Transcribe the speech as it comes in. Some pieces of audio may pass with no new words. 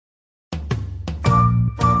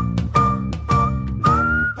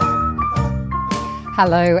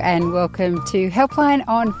Hello and welcome to Helpline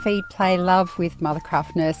on Feed, Play, Love with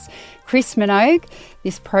Mothercraft nurse Chris Minogue.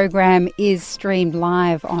 This program is streamed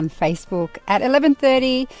live on Facebook at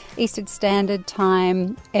 11:30 Eastern Standard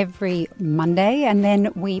Time every Monday, and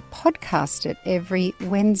then we podcast it every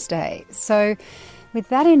Wednesday. So with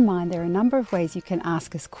that in mind, there are a number of ways you can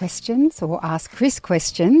ask us questions, or ask Chris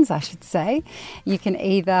questions, I should say. You can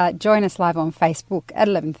either join us live on Facebook at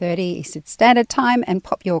 11:30 Eastern Standard Time and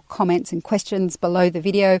pop your comments and questions below the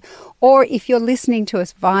video, or if you're listening to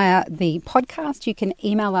us via the podcast, you can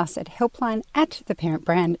email us at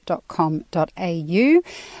helpline@theparentbrand.com.au.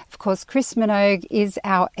 Of course, Chris Minogue is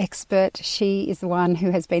our expert. She is the one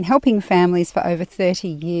who has been helping families for over 30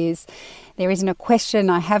 years. There isn't a question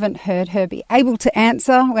I haven't heard her be able to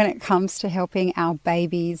answer when it comes to helping our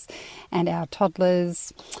babies and our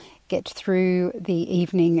toddlers get through the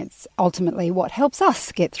evening. It's ultimately what helps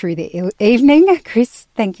us get through the evening. Chris,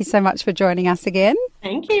 thank you so much for joining us again.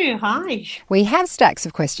 Thank you. Hi. We have stacks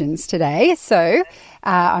of questions today, so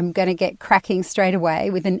I'm going to get cracking straight away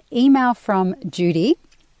with an email from Judy.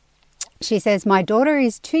 She says, my daughter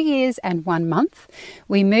is 2 years and 1 month.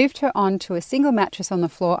 We moved her on to a single mattress on the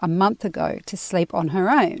floor a month ago to sleep on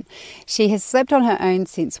her own. She has slept on her own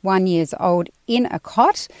since 1 year old in a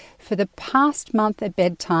cot. For the past month at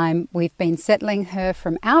bedtime, we've been settling her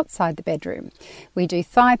from outside the bedroom. We do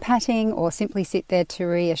thigh patting or simply sit there to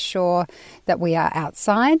reassure that we are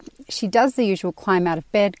outside. She does the usual climb out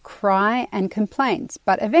of bed, cry and complains,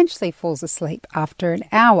 but eventually falls asleep after an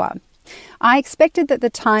hour. I expected that the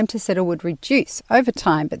time to settle would reduce over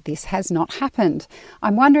time, but this has not happened.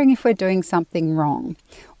 I'm wondering if we're doing something wrong.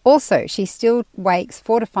 Also, she still wakes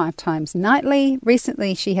 4 to 5 times nightly.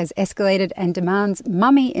 Recently, she has escalated and demands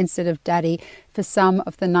mummy instead of daddy for some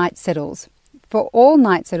of the night settles. For all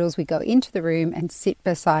night settles, we go into the room and sit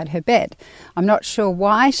beside her bed. I'm not sure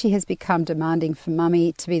why she has become demanding for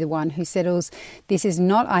mummy to be the one who settles. This is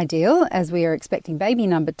not ideal, as we are expecting baby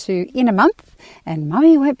number 2 in a month, and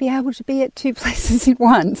mummy won't be able to be at 2 places at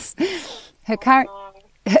once.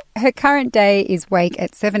 Her current day is wake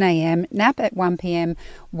at 7 a.m, nap at 1 p.m,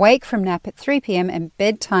 wake from nap at 3 p.m, and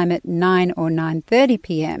bedtime at 9 or 9:30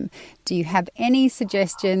 p.m. Do you have any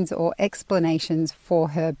suggestions or explanations for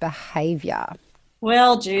her behaviour?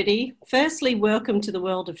 Well, Judy, firstly, welcome to the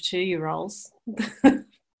world of 2-year-olds.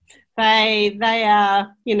 They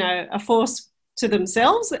are, a force to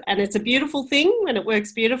themselves, and it's a beautiful thing when it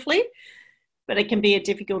works beautifully. But it can be a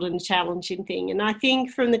difficult and challenging thing. And I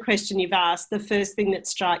think from the question you've asked, the first thing that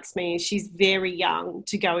strikes me is she's very young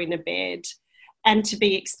to go into bed and to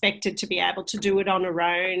be expected to be able to do it on her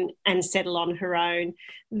own and settle on her own.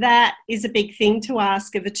 That is a big thing to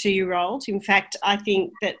ask of a 2-year-old. In fact, I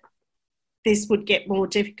think that this would get more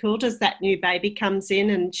difficult as that new baby comes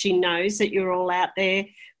in and she knows that you're all out there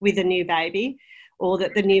with a new baby, or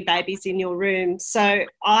that the new baby's in your room. So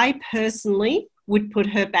I personally would put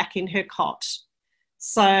her back in her cot.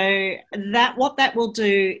 So what that will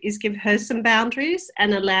do is give her some boundaries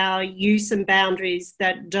and allow you some boundaries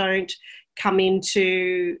that don't come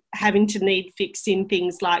into having to need fixing,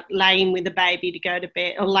 things like laying with a baby to go to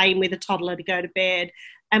bed or laying with a toddler to go to bed,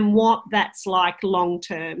 and what that's like long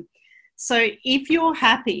term. So if you're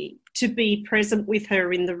happy to be present with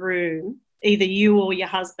her in the room, either you or your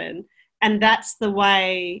husband, and that's the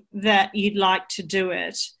way that you'd like to do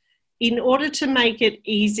it, in order to make it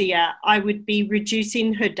easier, I would be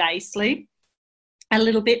reducing her day sleep a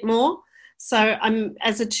little bit more. So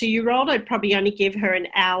as a 2-year-old, I'd probably only give her an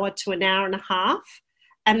hour to an hour and a half.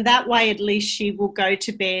 And that way, at least she will go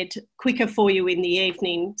to bed quicker for you in the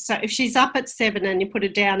evening. So if she's up at 7 and you put her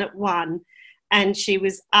down at 1 and she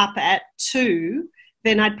was up at 2,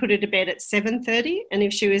 then I'd put her to bed at 7:30. And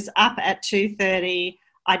if she was up at 2:30,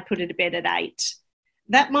 I'd put her to bed at 8.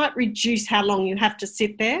 That might reduce how long you have to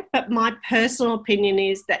sit there, but my personal opinion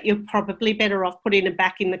is that you're probably better off putting her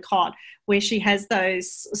back in the cot where she has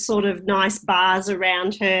those sort of nice bars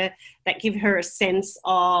around her that give her a sense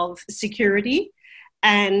of security.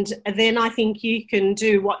 And then I think you can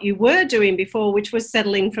do what you were doing before, which was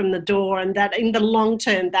settling from the door, and that in the long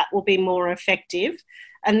term that will be more effective.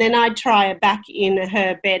 And then I'd try her back in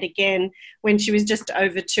her bed again when she was just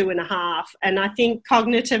over 2.5. And I think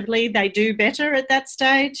cognitively they do better at that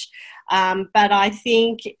stage. But I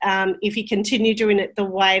think if you continue doing it the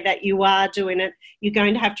way that you are doing it, you're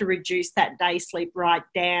going to have to reduce that day sleep right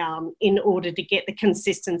down in order to get the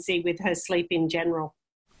consistency with her sleep in general.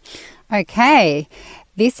 Okay.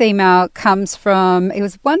 This email comes from, it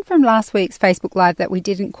was one from last week's Facebook Live that we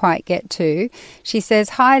didn't quite get to. She says,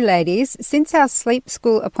 "Hi ladies, since our sleep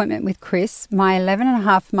school appointment with Chris, my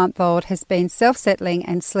 11.5-month-old has been self-settling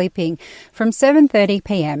and sleeping from 7:30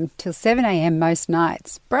 p.m. till 7 a.m. most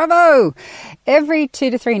nights. Bravo! Every 2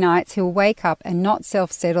 to 3 nights he'll wake up and not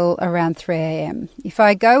self-settle around 3 a.m. If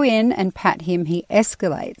I go in and pat him, he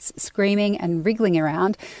escalates, screaming and wriggling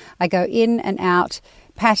around. I go in and out,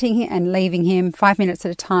 patting and leaving him 5 minutes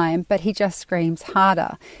at a time, but he just screams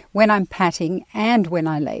harder when I'm patting and when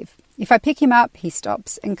I leave. If I pick him up, he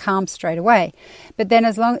stops and calms straight away. But then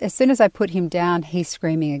as soon as I put him down, he's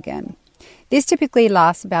screaming again. This typically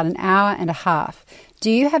lasts about an hour and a half.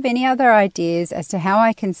 Do you have any other ideas as to how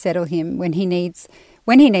I can settle him when he needs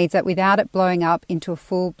it without it blowing up into a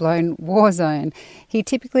full-blown war zone? He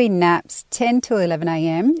typically naps 10 till 11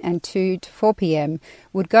 a.m. and 2 to 4 p.m.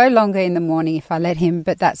 Would go longer in the morning if I let him,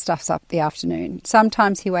 but that stuffs up the afternoon.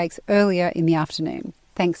 Sometimes he wakes earlier in the afternoon.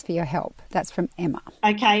 Thanks for your help." That's from Emma.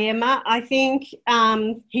 Okay, Emma, I think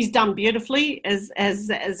he's done beautifully, as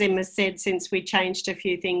Emma said, since we changed a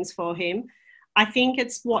few things for him. I think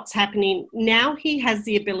it's what's happening now. He has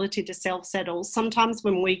the ability to self-settle. Sometimes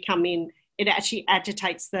when we come in, it actually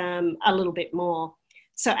agitates them a little bit more.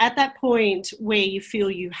 So at that point where you feel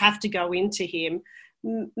you have to go into him,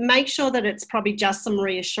 make sure that it's probably just some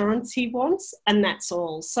reassurance he wants, and that's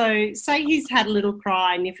all. So say he's had a little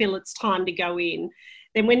cry and you feel it's time to go in.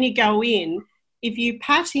 Then when you go in, if you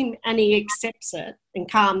pat him and he accepts it and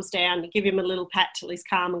calms down, you give him a little pat till he's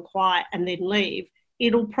calm and quiet and then leave,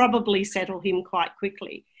 it'll probably settle him quite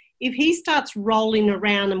quickly. If he starts rolling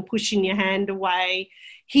around and pushing your hand away,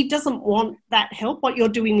 he doesn't want that help. What you're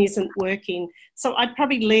doing isn't working. So I'd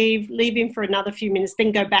probably leave him for another few minutes,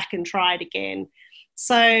 then go back and try it again.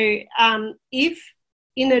 So if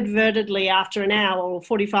inadvertently after an hour or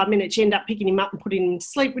 45 minutes you end up picking him up and putting him to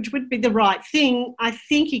sleep, which would be the right thing, I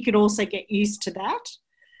think he could also get used to that.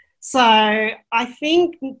 So I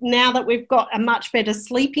think now that we've got a much better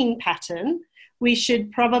sleeping pattern, we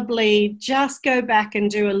should probably just go back and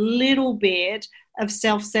do a little bit of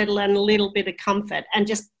self-settle and a little bit of comfort and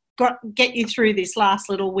just get you through this last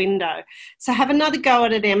little window. So have another go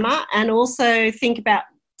at it, Emma, and also think about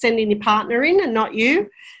sending your partner in and not you.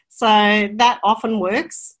 So that often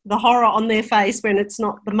works. The horror on their face when it's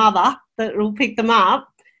not the mother that will pick them up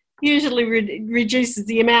usually reduces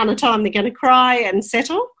the amount of time they're going to cry and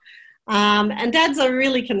settle. And dads are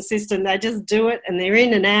really consistent. They just do it and they're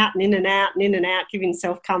in and out and in and out and in and out, giving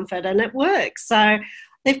self-comfort, and it works. So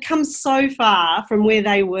they've come so far from where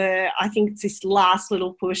they were. I think it's this last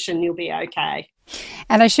little push and you'll be okay.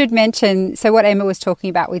 And I should mention, so what Emma was talking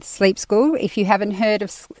about with Sleep School, if you haven't heard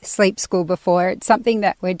of Sleep School before, it's something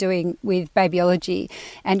that we're doing with Babyology.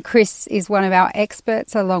 And Chris is one of our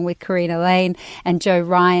experts, along with Karina Lane and Joe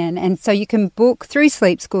Ryan. And so you can book, through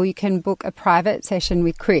Sleep School, you can book a private session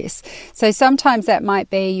with Chris. So sometimes that might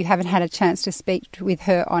be you haven't had a chance to speak with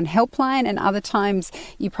her on Helpline, and other times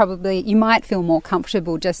you might feel more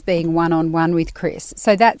comfortable just being one-on-one with Chris.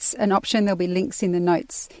 So that's an option. There'll be links in the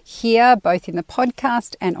notes here, both in the podcast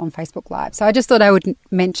and on Facebook Live. So I just thought I would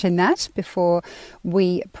mention that before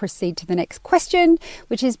we proceed to the next question,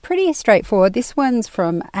 which is pretty straightforward. This one's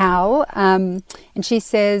from Al, and she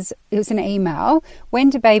says, it was an email: "When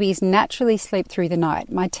do babies naturally sleep through the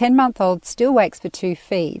night? My 10-month-old still wakes for 2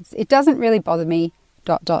 feeds. It doesn't really bother me ...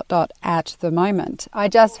 at the moment. I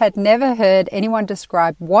just had never heard anyone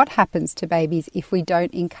describe what happens to babies if we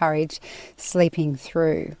don't encourage sleeping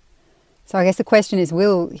through." So I guess the question is,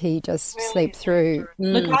 will he just sleep through?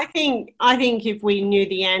 Look, I think if we knew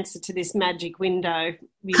the answer to this magic window,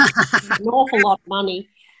 we'd spend an awful lot of money.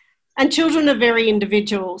 And children are very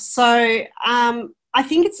individual. So I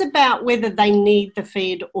think it's about whether they need the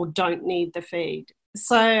feed or don't need the feed.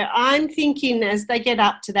 So I'm thinking as they get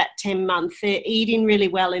up to that 10-month, they're eating really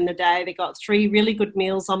well in the day. They've got 3 really good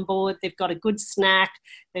meals on board. They've got a good snack.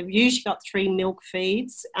 They've usually got 3 milk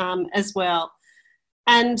feeds as well.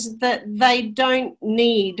 And that they don't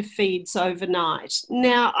need feeds overnight.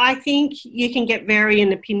 Now, I think you can get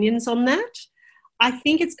varying opinions on that. I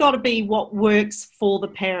think it's got to be what works for the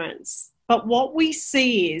parents. But what we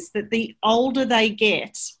see is that the older they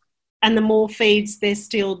get and the more feeds they're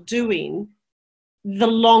still doing, the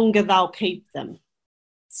longer they'll keep them.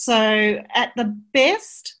 So at the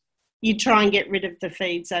best, you try and get rid of the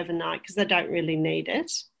feeds overnight because they don't really need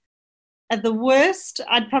it. At the worst,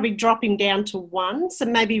 I'd probably drop him down to 1, so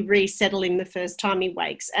maybe resettle him the first time he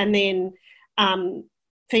wakes and then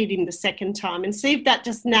feed him the second time and see if that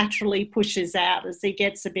just naturally pushes out as he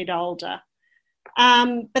gets a bit older.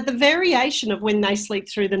 But the variation of when they sleep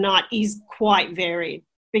through the night is quite varied.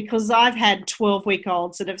 because I've had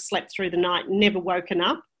 12-week-olds that have slept through the night and never woken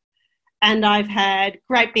up. And I've had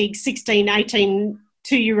great big 16, 18,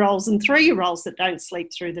 2-year-olds and 3-year-olds that don't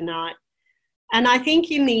sleep through the night. And I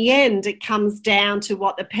think in the end, it comes down to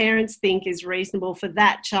what the parents think is reasonable for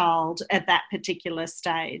that child at that particular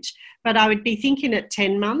stage. But I would be thinking at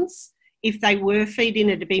 10 months, if they were feeding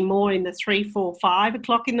it, to be more in the 3, 4, 5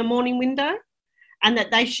 o'clock in the morning window, and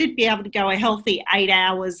that they should be able to go a healthy 8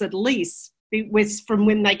 hours at least from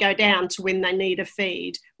when they go down to when they need a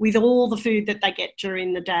feed, with all the food that they get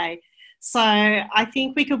during the day. So I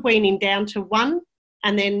think we could wean him down to 1,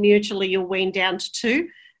 and then mutually you'll wean down to 2.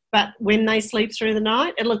 But when they sleep through the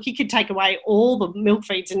night, and look, you could take away all the milk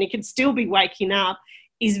feeds and he could still be waking up,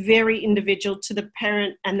 is very individual to the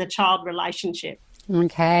parent and the child relationship.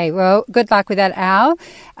 Okay, well, good luck with that, Al.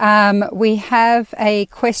 We have a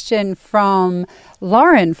question from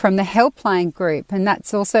Lauren from the Helpline group, and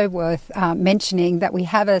that's also worth mentioning that we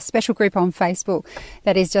have a special group on Facebook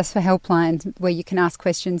that is just for Helpline, where you can ask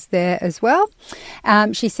questions there as well.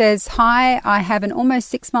 She says, "Hi, I have an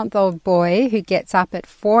almost 6-month-old boy who gets up at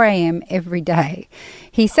 4 a.m. every day.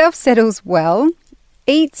 He self-settles well,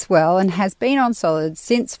 eats well, and has been on solids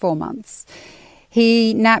since 4 months.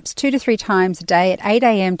 He naps 2 to 3 times a day at 8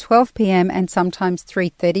 a.m, 12 p.m, and sometimes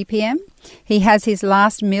 3:30 p.m. He has his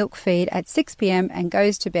last milk feed at 6 p.m. and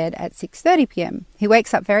goes to bed at 6:30 p.m. He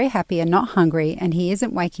wakes up very happy and not hungry, and he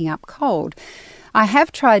isn't waking up cold. I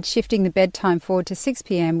have tried shifting the bedtime forward to 6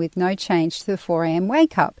 p.m. with no change to the 4 a.m.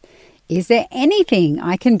 wake up. Is there anything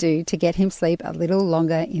I can do to get him sleep a little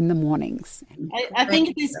longer in the mornings?" I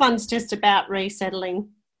think this one's just about resettling,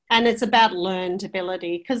 and it's about learned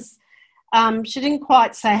ability, because she didn't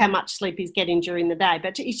quite say how much sleep he's getting during the day,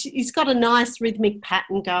 but he's got a nice rhythmic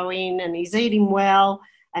pattern going and he's eating well,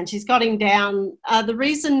 and she's got him down. The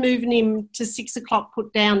reason moving him to 6 o'clock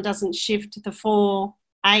put down doesn't shift to the 4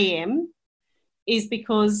 a.m. is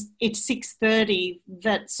because it's 6:30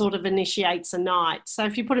 that sort of initiates a night. So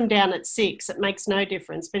if you put him down at 6, it makes no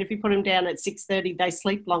difference. But if you put him down at 6:30, they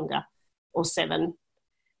sleep longer, or 7.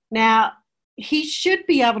 Now, he should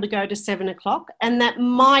be able to go to 7 o'clock, and that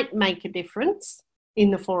might make a difference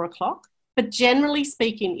in the 4 o'clock. But generally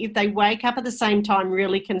speaking, if they wake up at the same time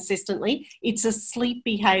really consistently, it's a sleep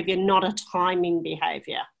behaviour, not a timing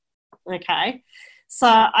behaviour. Okay? So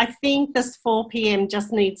I think this 4 p.m.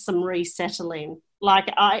 just needs some resettling.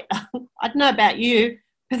 Like I don't know about you,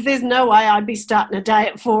 but there's no way I'd be starting a day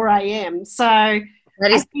at 4 a.m. So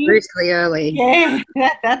that is brutally early. Yeah,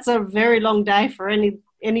 that's a very long day for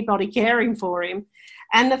anybody caring for him.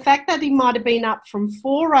 And the fact that he might have been up from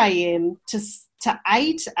 4 a.m. to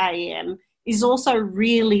 8 a.m. is also a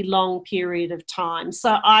really long period of time.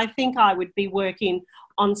 So I think I would be working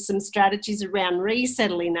on some strategies around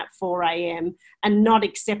resettling at 4 a.m. and not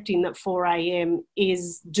accepting that 4 a.m.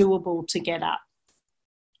 is doable to get up.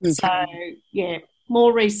 Okay. So, yeah,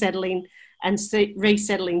 more resettling and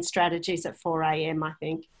resettling strategies at 4 a.m, I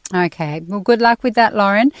think. Okay, well, good luck with that,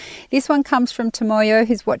 Lauren. This one comes from Tomoyo,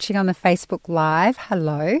 who's watching on the Facebook Live.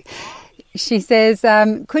 Hello. She says,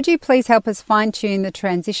 could you please help us fine-tune the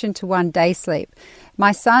transition to 1 day sleep?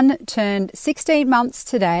 My son turned 16 months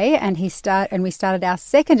today, and we started our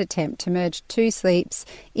second attempt to merge 2 sleeps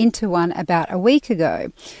into 1 about a week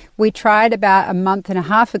ago. We tried about a month and a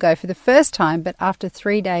half ago for the first time, but after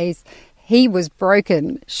 3 days, he was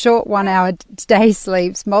broken. Short 1-hour day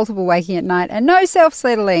sleeps, multiple waking at night, and no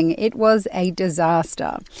self-settling. It was a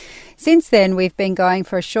disaster. Since then, we've been going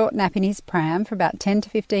for a short nap in his pram for about 10 to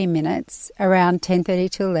 15 minutes, around 10:30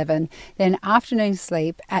 to 11, then afternoon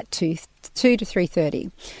sleep at 2 to 3:30.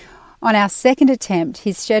 On our second attempt,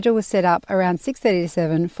 his schedule was set up around 6:30 to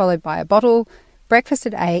 7, followed by a bottle, breakfast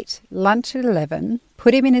at 8, lunch at 11,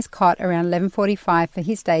 put him in his cot around 11:45 for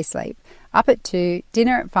his day sleep, up at 2,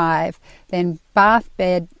 dinner at 5, then bath,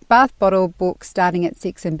 bottle, book starting at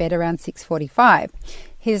 6 and bed around 6:45.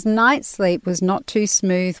 His night sleep was not too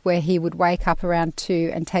smooth, where he would wake up around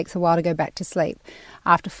 2 and takes a while to go back to sleep.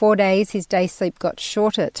 After 4 days, his day sleep got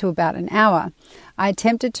shorter to about an hour. I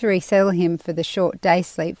attempted to resettle him for the short day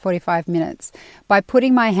sleep, 45 minutes, by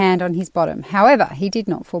putting my hand on his bottom. However, he did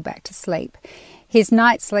not fall back to sleep. His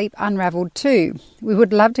night sleep unravelled too. We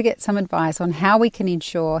would love to get some advice on how we can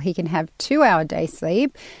ensure he can have 2-hour day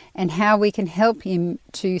sleep and how we can help him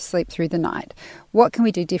to sleep through the night. What can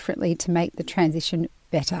we do differently to make the transition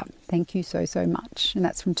better? Thank you so much. And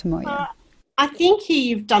that's from Tomoyo. I think here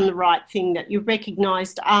you've done the right thing, that you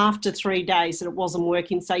recognised after 3 days that it wasn't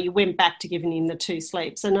working, so you went back to giving him the 2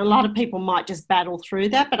 sleeps. And a lot of people might just battle through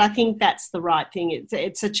that, but I think that's the right thing.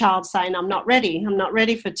 It's a child saying, I'm not ready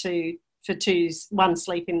for 1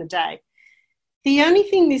 sleep in the day. The only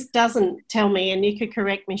thing this doesn't tell me, and you could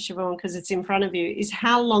correct me, Siobhan, because it's in front of you, is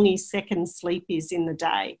how long his second sleep is in the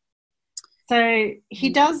day. So he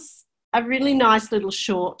does a really nice little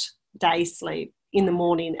short day sleep in the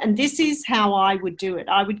morning, and this is how I would do it.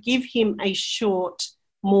 I would give him a short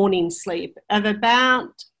morning sleep of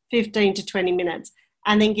about 15 to 20 minutes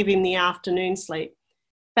and then give him the afternoon sleep.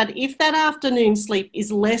 But if that afternoon sleep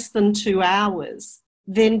is less than 2 hours,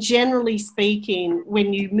 then generally speaking,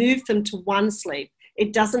 when you move them to one sleep,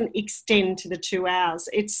 it doesn't extend to the 2 hours.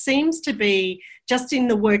 It seems to be, just in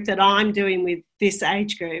the work that I'm doing with this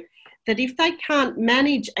age group, that if they can't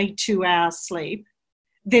manage a 2-hour sleep,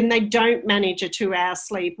 then they don't manage a 2-hour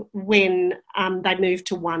sleep when they move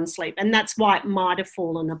to one sleep. And that's why it might have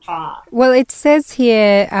fallen apart. Well, it says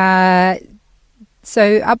here,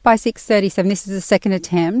 so up by 6:37, this is the second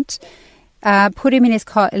attempt. Put him in his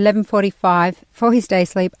cot 11:45 for his day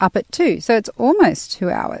sleep, up at 2. So it's almost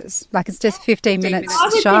 2 hours. Like it's just 15 minutes I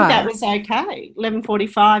would shy. think that was okay,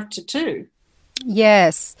 11:45 to 2.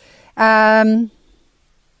 Yes.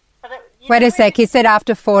 Wait a sec. He said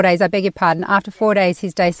after 4 days, I beg your pardon, after 4 days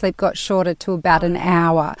his day sleep got shorter to about an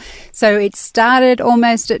hour. So it started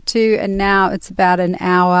almost at 2 and now it's about an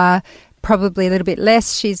hour, probably a little bit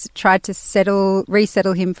less. She's tried to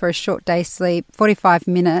resettle him for a short day sleep, 45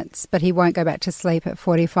 minutes, but he won't go back to sleep at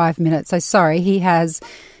 45 minutes. So sorry, he has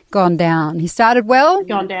gone down. He started well.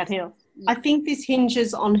 Gone downhill. I think this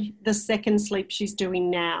hinges on the second sleep she's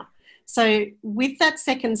doing now. So with that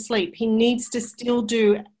second sleep, he needs to still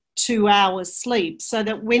do 2 hours sleep so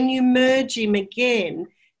that when you merge him again,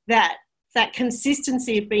 that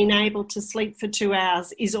consistency of being able to sleep for 2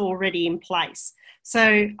 hours is already in place.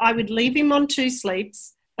 So I would leave him on 2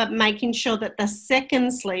 sleeps, but making sure that the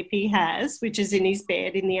second sleep he has, which is in his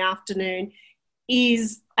bed in the afternoon,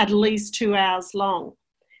 is at least 2 hours long.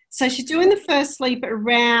 So she's doing the first sleep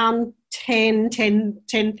around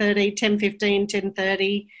 10:30, 10:15,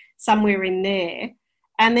 10:30, somewhere in there.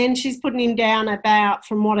 And then she's putting him down about,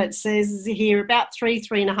 from what it says here, about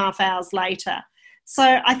 3.5 hours later.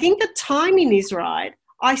 So I think the timing is right.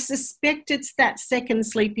 I suspect it's that second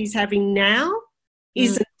sleep he's having now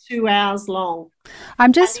isn't 2 hours long.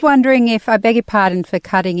 I'm just wondering if, I beg your pardon for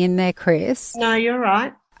cutting in there, Chris. No, you're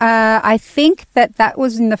right. I think that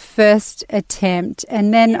was in the first attempt,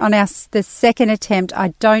 and then on the second attempt,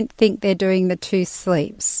 I don't think they're doing the 2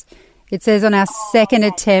 sleeps. It says on our second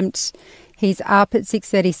attempt, he's up at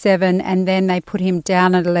 6:37, and then they put him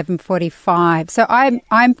down at 11:45. So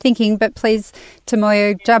I'm thinking, but please,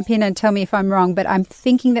 Tomoyo, jump in and tell me if I'm wrong. But I'm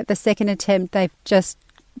thinking that the second attempt they've just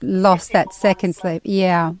lost that second sleep.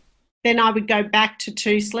 Yeah. Then I would go back to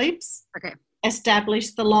 2 sleeps. Okay.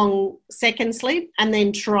 Establish the long second sleep and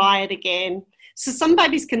then try it again. So some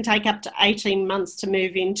babies can take up to 18 months to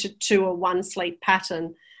move into 2 or 1 sleep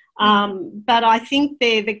pattern. But I think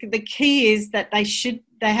the key is that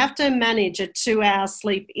they have to manage a 2-hour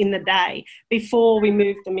sleep in the day before we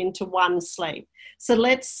move them into 1 sleep. So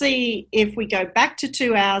let's see if we go back to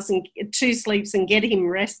 2 hours and 2 sleeps and get him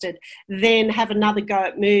rested, then have another go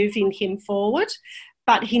at moving him forward.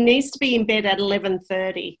 But he needs to be in bed at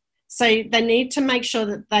 11:30. So they need to make sure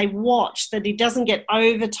that they watch that he doesn't get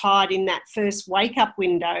overtired in that first wake-up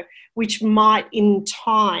window, which might in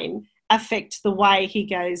time affect the way he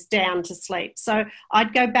goes down to sleep. So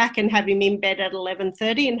I'd go back and have him in bed at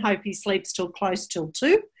 11:30 and hope he sleeps till close till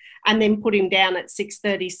 2 and then put him down at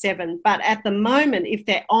 6:37. But at the moment, if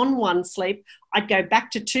they're on 1 sleep, I'd go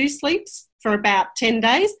back to 2 sleeps for about 10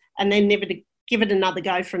 days and then never to give it another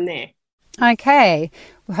go from there. Okay,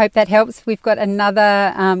 we hope that helps. We've got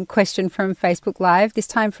another question from Facebook Live, this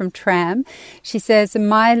time from Tram. She says,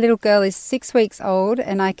 my little girl is 6 weeks old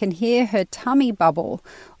and I can hear her tummy bubble,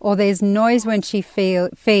 or there's noise when she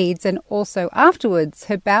feeds, and also afterwards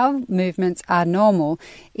her bowel movements are normal.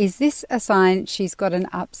 Is this a sign she's got an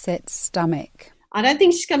upset stomach? I don't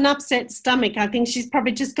think she's got an upset stomach. I think she's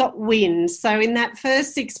probably just got wind. So in that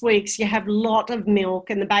first 6 weeks, you have a lot of milk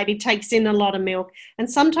and the baby takes in a lot of milk.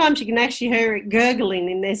 And sometimes you can actually hear it gurgling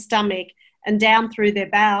in their stomach and down through their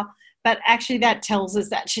bowel. But actually that tells us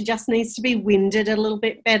that she just needs to be winded a little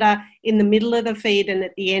bit better in the middle of the feed and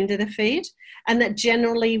at the end of the feed. And that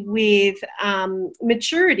generally with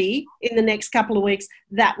maturity in the next couple of weeks,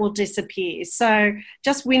 that will disappear. So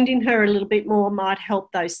just winding her a little bit more might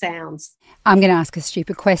help those sounds. I'm going to ask a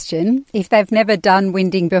stupid question. If they've never done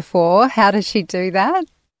winding before, how does she do that?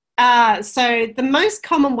 So the most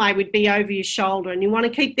common way would be over your shoulder, and you want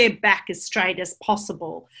to keep their back as straight as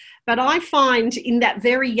possible. But I find in that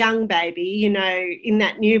very young baby, in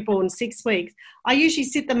that newborn 6 weeks, I usually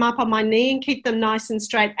sit them up on my knee and keep them nice and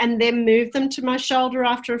straight and then move them to my shoulder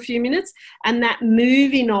after a few minutes. And that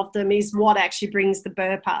moving of them is what actually brings the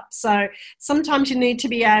burp up. So sometimes you need to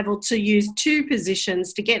be able to use two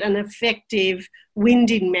positions to get an effective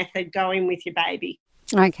winding method going with your baby.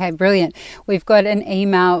 Okay, brilliant. We've got an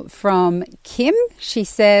email from Kim. She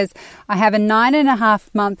says, I have a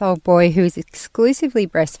 9.5-month-old boy who is exclusively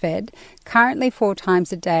breastfed, currently 4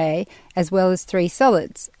 times a day, as well as 3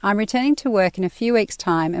 solids. I'm returning to work in a few weeks'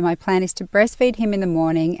 time, and my plan is to breastfeed him in the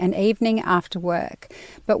morning and evening after work,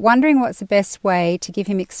 but wondering what's the best way to give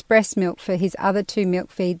him express milk for his other 2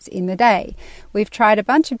 milk feeds in the day. We've tried a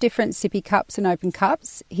bunch of different sippy cups and open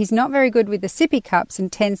cups. He's not very good with the sippy cups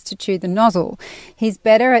and tends to chew the nozzle. He's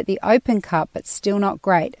better at the open cup, but still not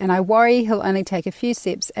great, and I worry he'll only take a few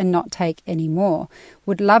sips and not take any more.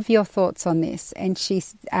 Would love your thoughts on this. And she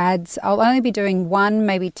adds, I'll only be doing 1,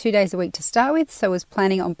 maybe 2 days a week to start with, so was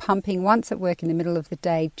planning on pumping once at work in the middle of the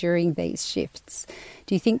day during these shifts.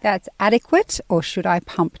 Do you think that's adequate, or should I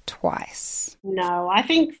pump twice? No, I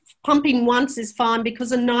think pumping once is fine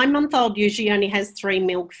because a 9-month-old usually only has 3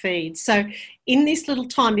 milk feeds. So in this little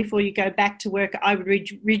time before you go back to work, I would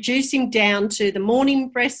reduce him down to the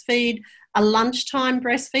morning breastfeed, a lunchtime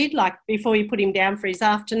breastfeed, like before you put him down for his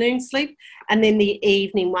afternoon sleep, and then the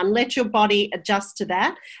evening one. Let your body adjust to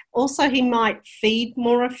that. Also, he might feed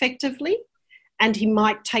more effectively and he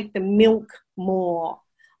might take the milk more.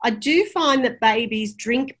 I do find that babies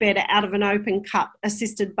drink better out of an open cup,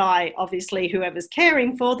 assisted by obviously whoever's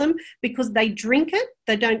caring for them, because they drink it,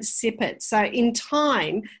 they don't sip it. So in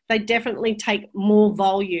time, they definitely take more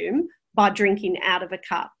volume by drinking out of a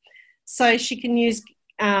cup. So she can use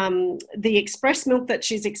the express milk that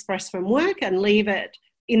she's expressed from work and leave it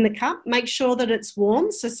in the cup. Make sure that it's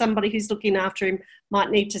warm. So somebody who's looking after him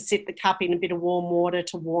might need to sit the cup in a bit of warm water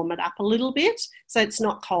to warm it up a little bit so it's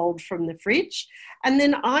not cold from the fridge. And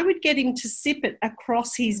then I would get him to sip it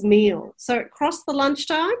across his meal. So across the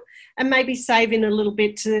lunchtime, and maybe saving a little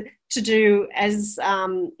bit to do as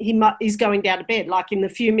he's going down to bed, like in the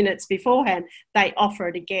few minutes beforehand, they offer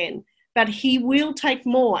it again. But he will take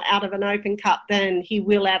more out of an open cup than he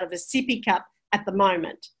will out of a sippy cup at the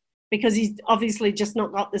moment, because he's obviously just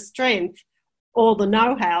not got the strength or the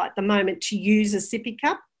know-how at the moment to use a sippy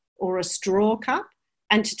cup or a straw cup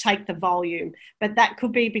and to take the volume. But that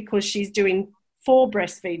could be because she's doing 4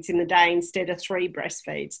 breastfeeds in the day instead of 3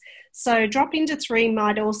 breastfeeds. So dropping to 3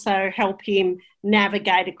 might also help him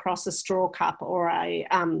navigate across a straw cup or a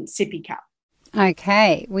sippy cup.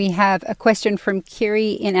 Okay, we have a question from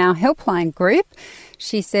Kiri in our helpline group.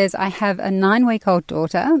 She says, I have a 9-week-old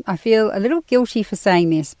daughter. I feel a little guilty for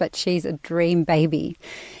saying this, but she's a dream baby.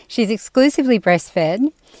 She's exclusively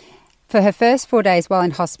breastfed. For her first 4 days while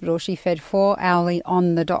in hospital, she fed 4 hourly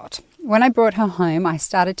on the dot. When I brought her home, I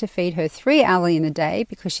started to feed her 3 hourly in the day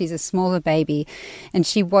because she's a smaller baby and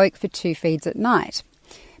she woke for 2 feeds at night.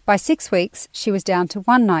 By 6 weeks, she was down to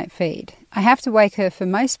 1 night feed. I have to wake her for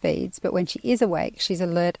most feeds, but when she is awake, she's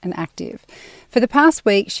alert and active. For the past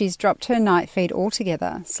week, she's dropped her night feed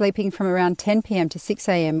altogether, sleeping from around 10 p.m. to 6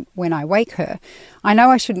 a.m. when I wake her. I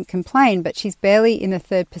know I shouldn't complain, but she's barely in the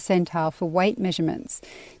 3rd percentile for weight measurements.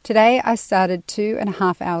 Today, I started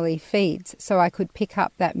 2.5 hourly feeds so I could pick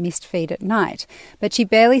up that missed feed at night, but she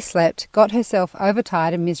barely slept, got herself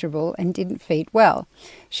overtired and miserable, and didn't feed well.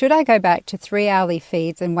 Should I go back to 3 hourly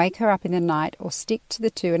feeds and wake her up in the night, or stick to the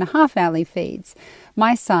 2.5 hourly feeds?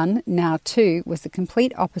 My son, now 2, was the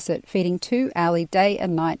complete opposite, feeding 2 hourly day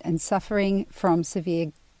and night and suffering from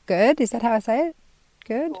severe GERD. Is that how I say it?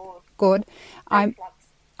 GERD? Good. I'm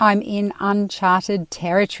in uncharted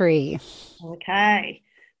territory. Okay.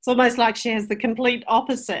 It's almost like she has the complete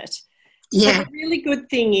opposite. Yeah. So the really good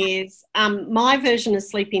thing is my version of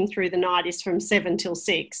sleeping through the night is from 7 till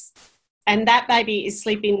 6. And that baby is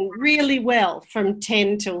sleeping really well from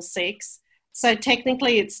 10 till 6. So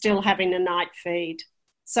technically it's still having a night feed.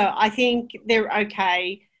 So I think they're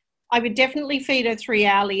okay. I would definitely feed her 3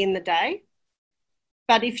 hourly in the day.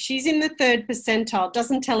 But if she's in the 3rd percentile, it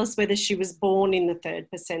doesn't tell us whether she was born in the 3rd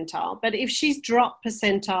percentile. But if she's dropped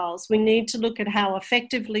percentiles, we need to look at how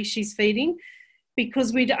effectively she's feeding,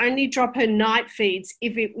 because we'd only drop her night feeds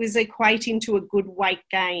if it was equating to a good weight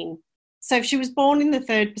gain. So if she was born in the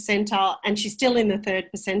 3rd percentile and she's still in the 3rd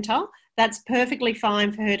percentile, that's perfectly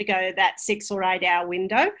fine for her to go that 6 or 8 hour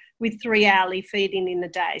window with 3 hourly feeding in the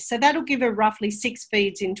day. So that'll give her roughly 6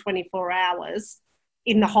 feeds in 24 hours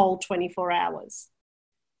in the whole 24 hours.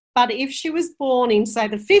 But if she was born in, say,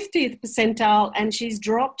 the 50th percentile and she's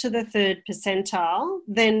dropped to the 3rd percentile,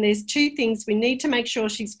 then there's two things. We need to make sure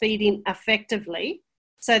she's feeding effectively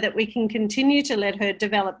so that we can continue to let her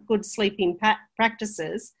develop good sleeping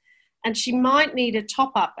practices. And she might need a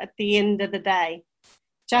top-up at the end of the day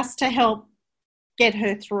just to help get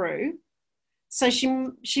her through. So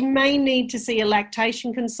she may need to see a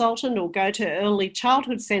lactation consultant or go to early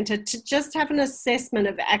childhood centre to just have an assessment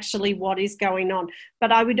of actually what is going on.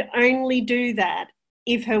 But I would only do that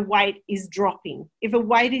if her weight is dropping. If her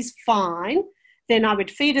weight is fine, then I would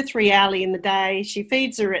feed her 3 hourly in the day. She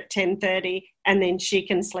feeds her at 10:30 and then she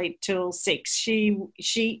can sleep till 6.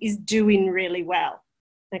 She is doing really well,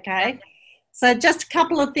 okay? So just a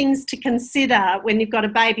couple of things to consider when you've got a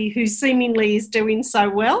baby who seemingly is doing so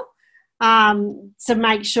well. To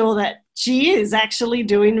make sure that she is actually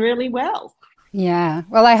doing really well. Yeah,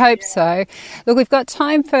 well, I hope so. Look, we've got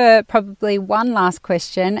time for probably one last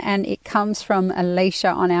question, and it comes from Alicia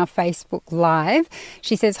on our Facebook Live.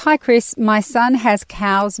 She says, "Hi, Chris. My son has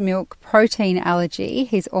cow's milk protein allergy.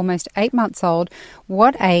 He's almost 8 months old.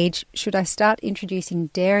 What age should I start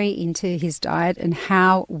introducing dairy into his diet, and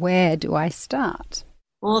where do I start?"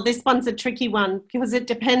 Well, this one's a tricky one because it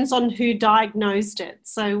depends on who diagnosed it.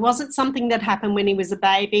 So was it something that happened when he was a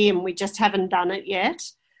baby and we just haven't done it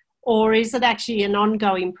yet? Or is it actually an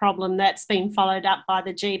ongoing problem that's been followed up by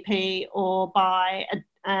the GP or by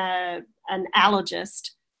an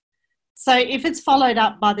allergist? So if it's followed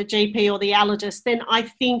up by the GP or the allergist, then I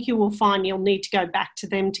think you will find you'll need to go back to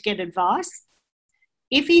them to get advice.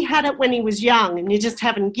 If he had it when he was young and you just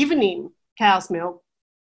haven't given him cow's milk,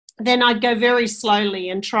 then I'd go very slowly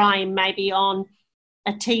and try him maybe on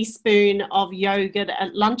a teaspoon of yogurt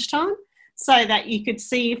at lunchtime so that you could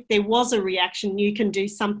see if there was a reaction, you can do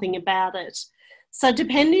something about it. So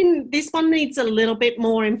this one needs a little bit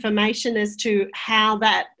more information as to how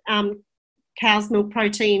that cow's milk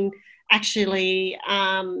protein actually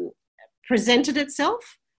presented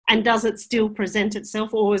itself, and does it still present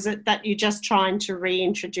itself, or is it that you're just trying to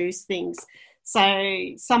reintroduce things?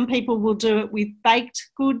 So some people will do it with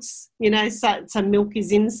baked goods, so milk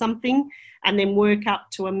is in something, and then work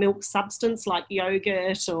up to a milk substance like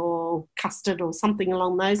yogurt or custard or something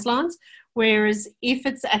along those lines. Whereas if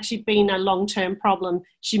it's actually been a long-term problem,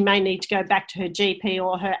 she may need to go back to her GP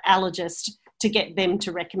or her allergist to get them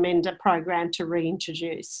to recommend a program to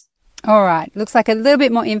reintroduce. All right. Looks like a little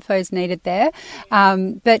bit more info is needed there.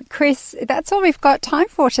 But Chris, that's all we've got time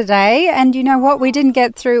for today. And you know what? We didn't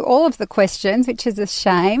get through all of the questions, which is a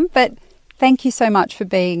shame. But thank you so much for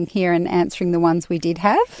being here and answering the ones we did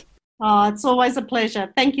have. Oh, it's always a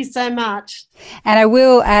pleasure. Thank you so much. And I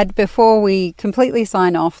will add before we completely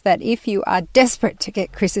sign off that if you are desperate to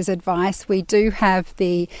get Chris's advice, we do have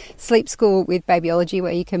the Sleep School with Babyology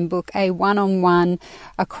where you can book a one-on-one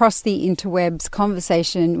across the interwebs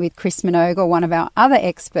conversation with Chris Minogue or one of our other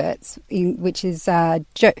experts, which is Joe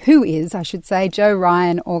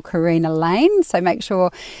Ryan or Karina Lane. So make sure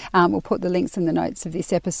we'll put the links in the notes of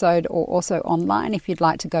this episode or also online if you'd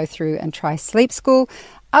like to go through and try Sleep School.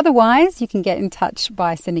 Otherwise, you can get in touch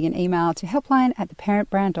by sending an email to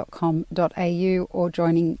helpline@theparentbrand.com.au or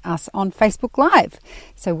joining us on Facebook Live.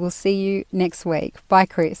 So we'll see you next week. Bye,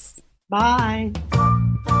 Chris. Bye.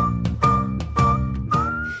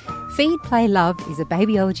 Feed, Play, Love is a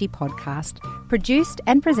Babyology podcast produced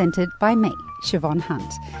and presented by me, Siobhan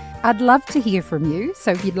Hunt. I'd love to hear from you,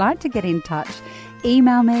 so if you'd like to get in touch,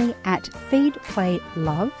 email me at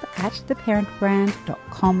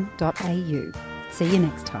feedplaylove@theparentbrand.com.au. See you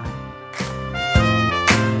next time.